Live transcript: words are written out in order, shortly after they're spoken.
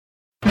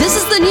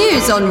the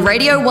news on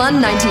Radio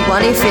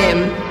 191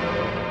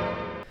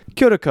 FM.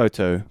 Kia ora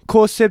koutou,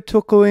 ko Seb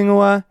tōku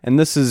ingoa, and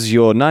this is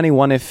your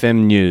 91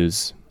 FM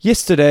news.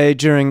 Yesterday,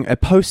 during a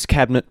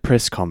post-cabinet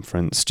press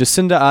conference,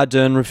 Jacinda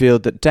Ardern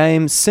revealed that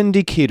Dame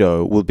Cindy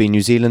Kiro will be New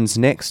Zealand's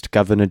next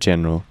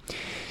Governor-General.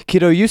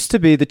 Kiro used to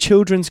be the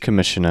Children's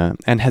Commissioner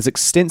and has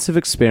extensive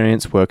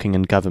experience working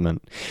in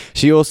government.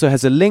 She also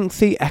has a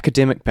lengthy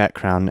academic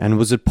background and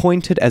was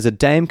appointed as a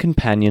Dame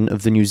Companion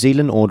of the New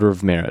Zealand Order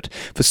of Merit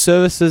for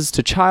services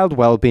to child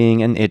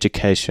well-being and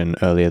education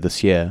earlier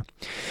this year.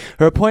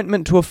 Her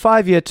appointment to a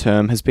 5-year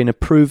term has been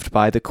approved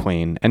by the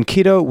Queen, and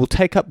Kiro will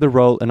take up the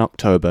role in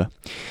October.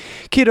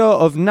 Kiro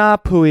of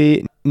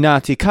Ngāpuhi,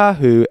 Ngāti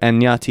Kahu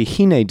and Ngāti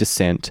Hine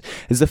descent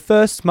is the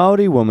first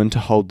Māori woman to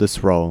hold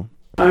this role.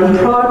 I'm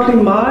proudly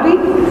Māori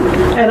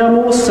and I'm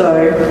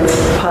also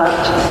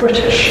part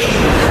British.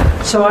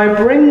 So I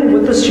bring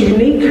with this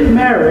unique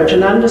marriage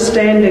an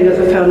understanding of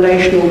the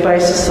foundational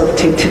basis of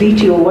Te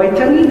Tiriti o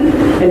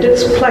Waitangi and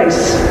its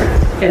place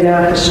in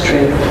our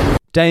history.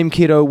 Dame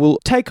Kiro will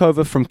take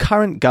over from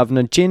current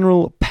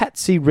Governor-General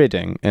Patsy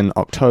Redding in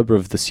October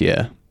of this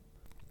year.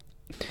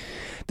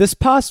 This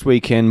past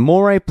weekend,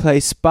 Moray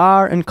Place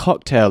Bar and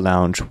Cocktail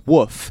Lounge,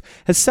 Woof,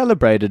 has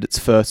celebrated its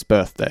first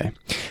birthday.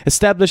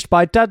 Established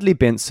by Dudley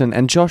Benson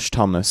and Josh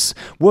Thomas,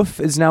 Woof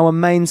is now a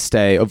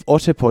mainstay of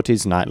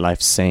Otepoti's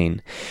nightlife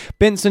scene.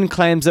 Benson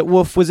claims that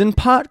Woof was in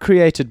part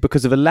created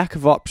because of a lack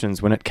of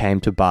options when it came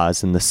to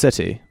bars in the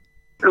city.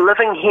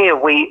 Living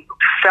here, we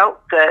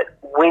felt that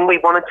when we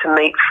wanted to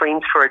meet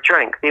friends for a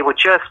drink, there were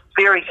just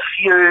very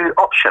few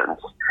options.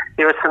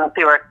 There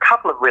were a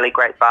couple of really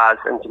great bars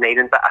in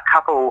Dunedin, but a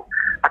couple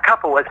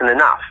isn't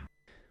enough.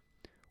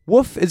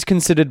 Woof is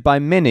considered by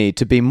many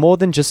to be more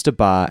than just a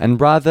bar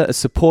and rather a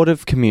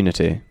supportive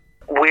community.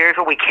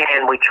 Wherever we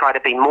can, we try to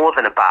be more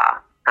than a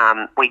bar.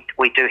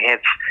 We do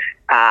have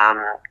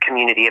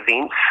community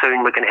events.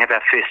 Soon we're going to have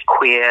our first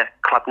queer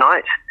club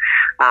night.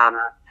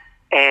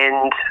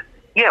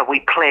 We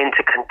plan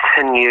to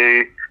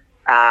continue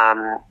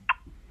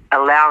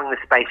allowing the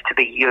space to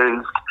be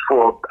used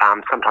for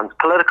sometimes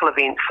political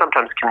events,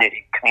 sometimes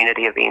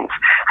community events,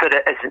 so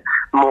that it is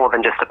more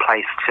than just a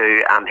place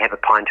to have a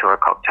pint or a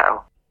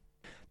cocktail.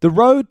 The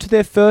road to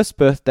their first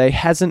birthday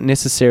hasn't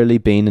necessarily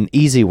been an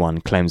easy one,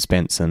 claims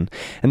Benson,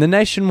 and the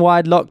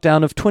nationwide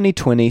lockdown of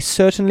 2020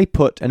 certainly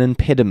put an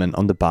impediment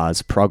on the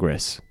bar's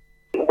progress.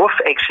 Woof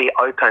actually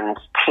opened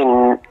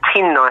 10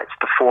 nights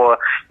before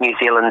New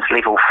Zealand's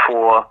level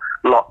 4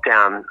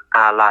 lockdown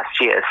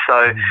last year,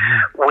 so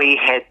we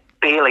had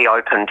barely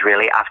opened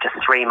really after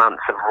 3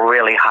 months of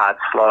really hard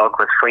slog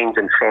with friends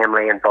and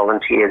family and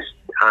volunteers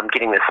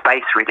getting the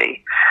space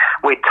ready.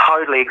 We'd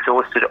totally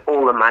exhausted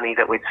all the money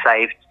that we'd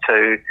saved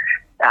to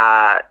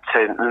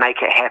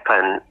make it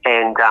happen,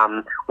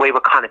 and we were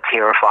kind of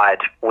terrified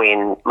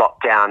when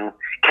lockdown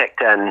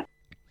kicked in.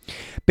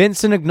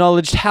 Benson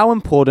acknowledged how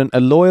important a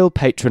loyal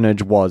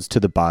patronage was to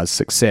the bar's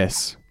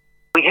success.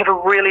 We have a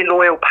really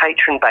loyal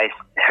patron base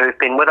who've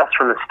been with us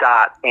from the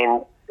start,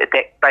 and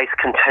that base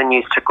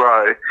continues to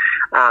grow.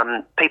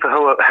 People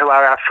who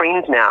are our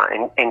friends now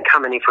and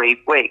come in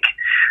every week.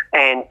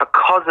 And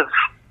because of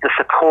the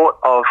support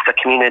of the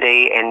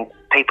community and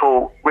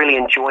people really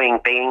enjoying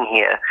being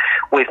here,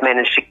 we've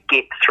managed to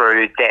get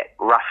through that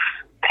rough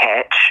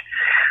patch.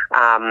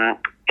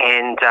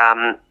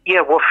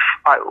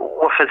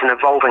 Woof is an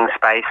evolving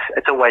space.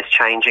 It's always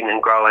changing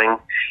and growing,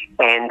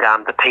 and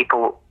the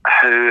people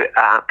who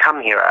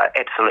come here are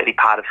absolutely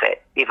part of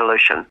that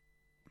evolution.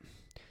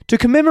 To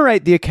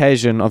commemorate the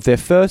occasion of their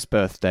first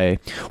birthday,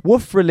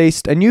 Woof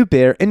released a new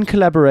beer in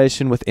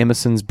collaboration with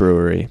Emerson's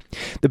Brewery.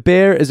 The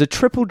beer is a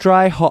triple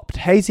dry hopped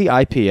hazy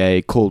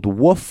IPA called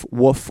Woof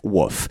Woof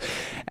Woof,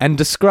 and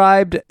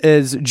described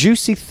as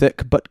juicy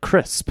thick but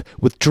crisp,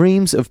 with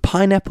dreams of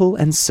pineapple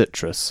and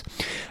citrus.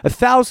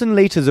 1,000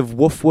 litres of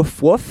Woof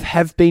Woof Woof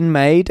have been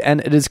made,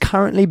 and it is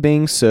currently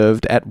being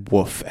served at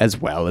Woof as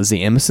well as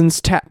the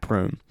Emerson's tap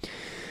room.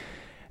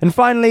 And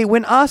finally,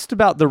 when asked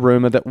about the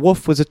rumour that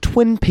Woof was a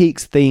Twin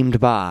Peaks-themed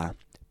bar,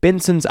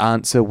 Benson's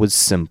answer was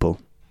simple.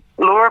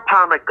 Laura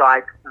Palmer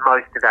guides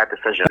most of our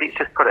decisions. Let's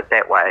just put it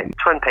that way.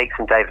 Twin Peaks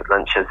and David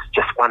Lynch is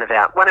just one of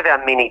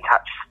our many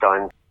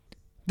touchstones.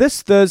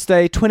 This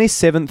Thursday,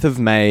 27th of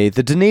May,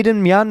 the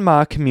Dunedin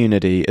Myanmar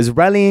community is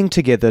rallying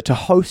together to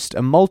host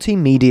a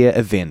multimedia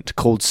event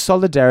called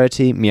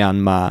Solidarity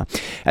Myanmar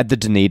at the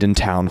Dunedin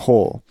Town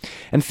Hall,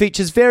 and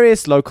features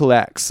various local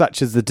acts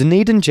such as the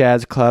Dunedin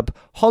Jazz Club,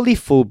 Holly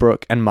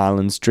Fulbrook and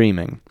Marlon's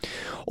Dreaming.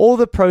 All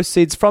the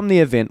proceeds from the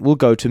event will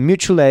go to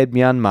Mutual Aid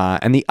Myanmar,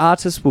 and the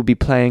artists will be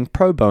playing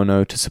pro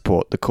bono to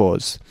support the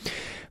cause.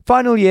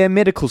 Final year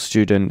medical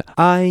student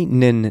Ai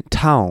Nin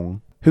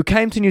Taung, who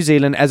came to New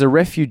Zealand as a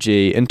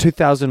refugee in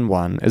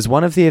 2001, is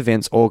one of the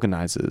event's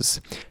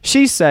organisers.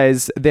 She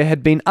says there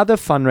had been other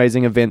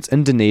fundraising events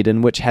in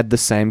Dunedin which had the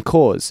same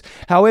cause.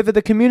 However,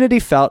 the community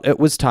felt it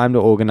was time to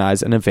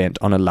organise an event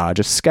on a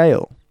larger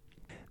scale.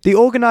 The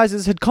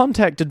organisers had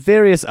contacted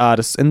various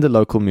artists in the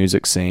local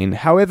music scene.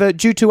 However,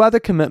 due to other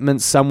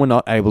commitments, some were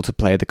not able to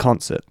play the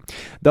concert.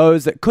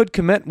 Those that could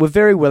commit were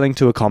very willing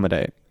to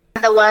accommodate.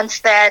 The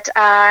ones that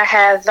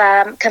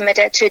have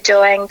committed to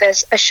doing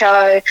this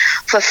show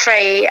for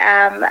free,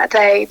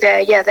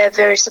 they're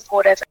very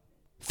supportive.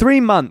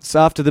 3 months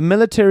after the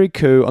military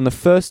coup on the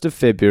 1st of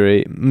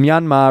February,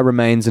 Myanmar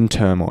remains in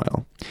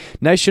turmoil.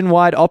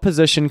 Nationwide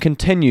opposition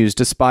continues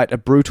despite a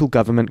brutal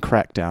government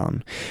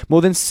crackdown.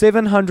 More than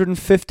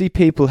 750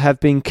 people have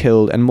been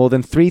killed and more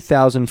than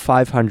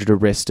 3,500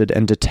 arrested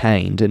and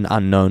detained in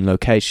unknown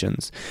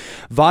locations.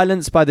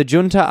 Violence by the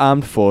junta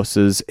armed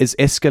forces is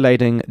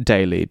escalating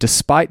daily,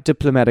 despite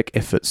diplomatic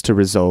efforts to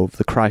resolve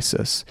the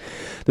crisis.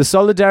 The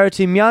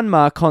Solidarity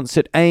Myanmar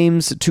concert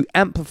aims to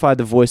amplify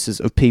the voices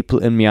of people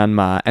in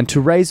Myanmar and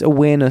to raise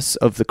awareness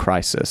of the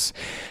crisis.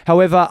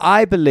 However,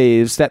 I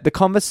believe that the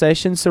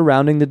conversation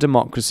surrounding the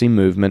democracy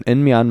movement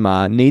in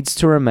Myanmar needs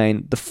to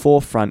remain the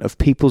forefront of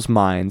people's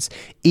minds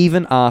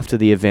even after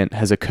the event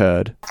has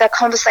occurred. The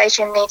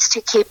conversation needs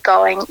to keep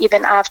going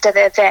even after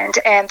the event,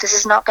 and this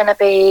is not going to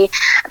be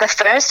the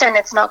first and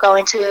it's not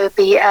going to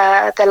be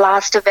the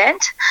last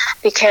event,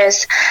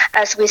 because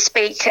as we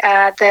speak,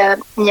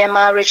 the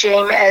Myanmar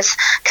regime is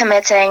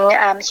committing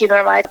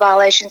human rights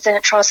violations and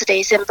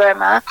atrocities in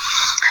Burma.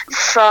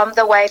 From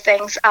the way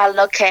things are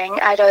looking,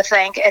 I don't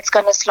think it's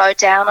going to slow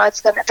down or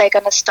they're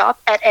going to stop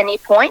at any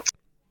point.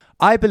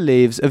 I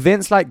believe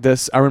events like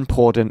this are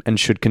important and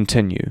should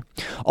continue.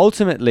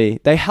 Ultimately,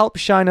 they help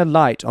shine a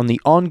light on the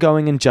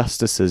ongoing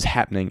injustices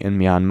happening in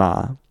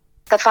Myanmar.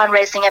 The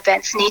fundraising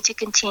events need to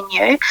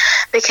continue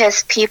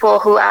because people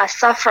who are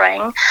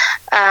suffering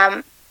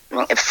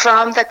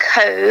from the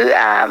coup,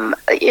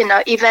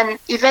 even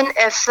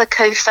if the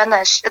coup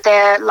finished,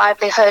 their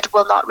livelihood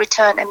will not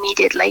return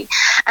immediately,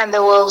 and they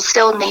will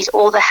still need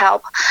all the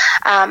help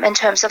in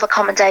terms of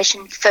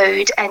accommodation,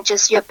 food, and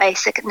just your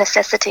basic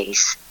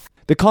necessities.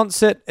 The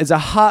concert is a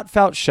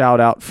heartfelt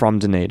shout-out from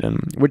Dunedin,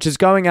 which is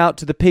going out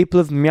to the people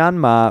of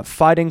Myanmar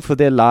fighting for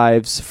their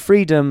lives,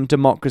 freedom,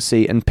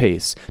 democracy, and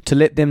peace, to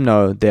let them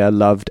know they are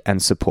loved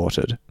and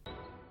supported.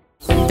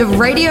 The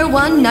Radio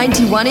 1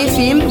 91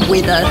 FM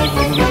weather.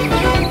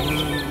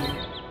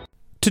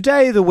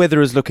 Today the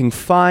weather is looking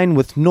fine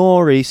with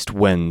nor'east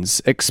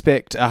winds.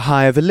 Expect a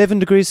high of 11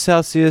 degrees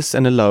Celsius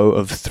and a low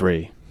of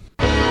 3.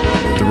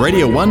 The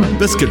Radio 1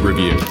 Biscuit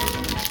Review.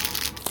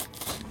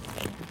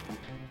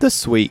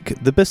 This week,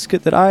 the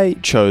biscuit that I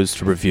chose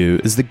to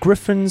review is the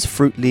Griffin's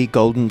Fruitly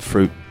Golden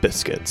Fruit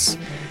Biscuits.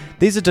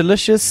 These are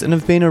delicious and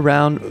have been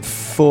around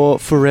for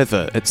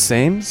forever, it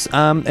seems.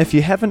 If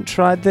you haven't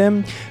tried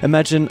them,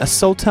 imagine a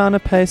sultana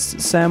paste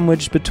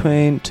sandwiched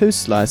between 2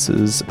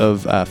 slices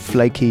of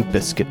flaky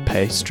biscuit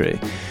pastry.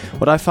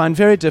 What I find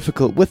very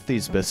difficult with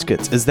these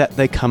biscuits is that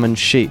they come in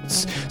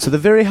sheets, so the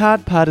very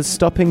hard part is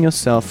stopping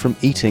yourself from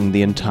eating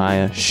the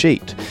entire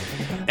sheet.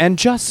 And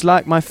just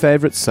like my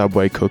favourite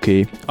Subway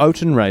cookie,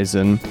 oat and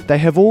raisin, they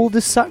have all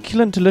the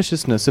succulent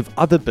deliciousness of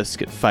other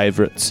biscuit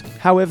favourites.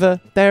 However,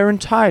 they are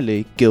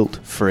entirely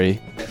guilt-free.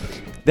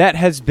 That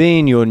has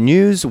been your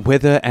news,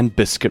 weather and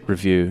biscuit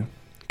review.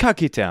 Ka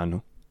kite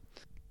anō.